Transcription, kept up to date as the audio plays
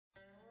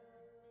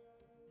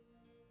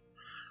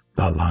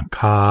the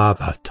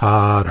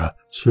Lankavatara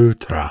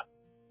Sutra.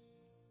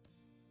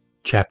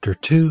 Chapter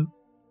 2,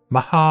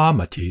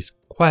 Mahamati's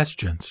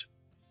Questions.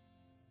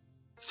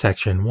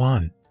 Section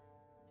 1.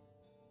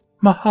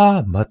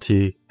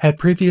 Mahamati had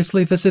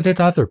previously visited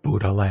other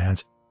Buddha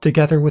lands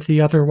together with the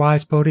other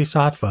wise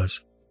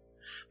bodhisattvas.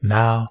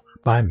 Now,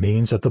 by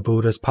means of the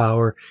Buddha's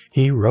power,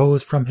 he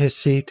rose from his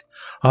seat,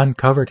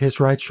 uncovered his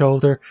right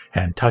shoulder,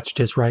 and touched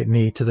his right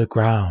knee to the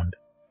ground.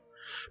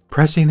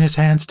 Pressing his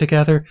hands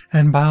together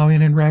and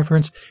bowing in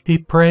reverence, he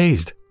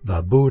praised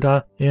the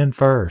Buddha in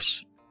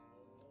verse.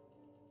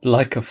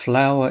 Like a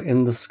flower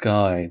in the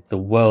sky, the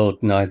world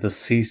neither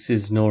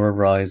ceases nor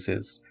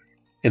arises.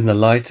 In the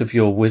light of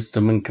your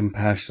wisdom and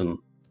compassion,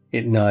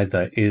 it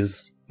neither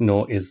is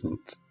nor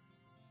isn't.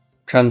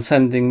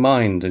 Transcending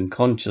mind and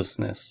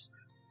consciousness,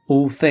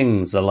 all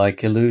things are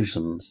like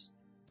illusions.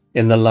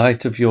 In the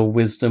light of your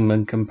wisdom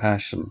and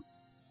compassion,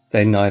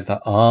 they neither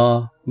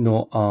are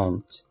nor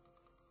aren't.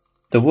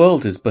 The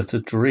world is but a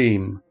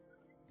dream,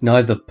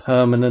 neither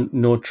permanent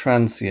nor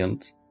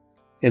transient.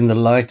 In the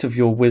light of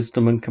your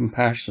wisdom and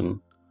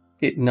compassion,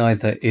 it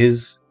neither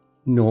is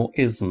nor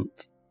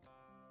isn't.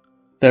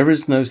 There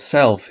is no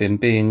self in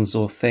beings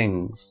or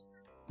things,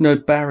 no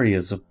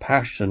barriers of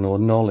passion or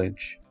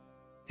knowledge.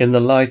 In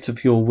the light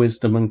of your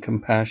wisdom and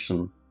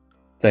compassion,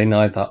 they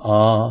neither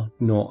are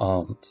nor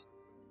aren't.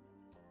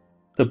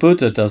 The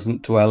Buddha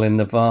doesn't dwell in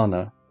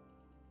nirvana,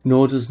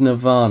 nor does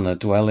nirvana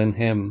dwell in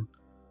him.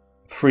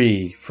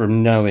 Free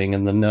from knowing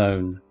and the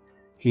known,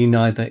 he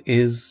neither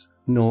is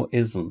nor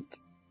isn't.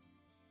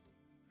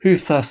 Who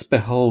thus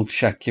beholds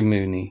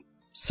Shakyamuni,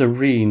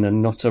 serene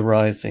and not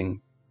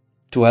arising,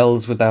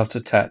 dwells without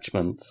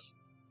attachments,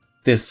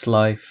 this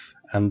life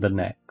and the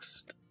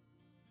next.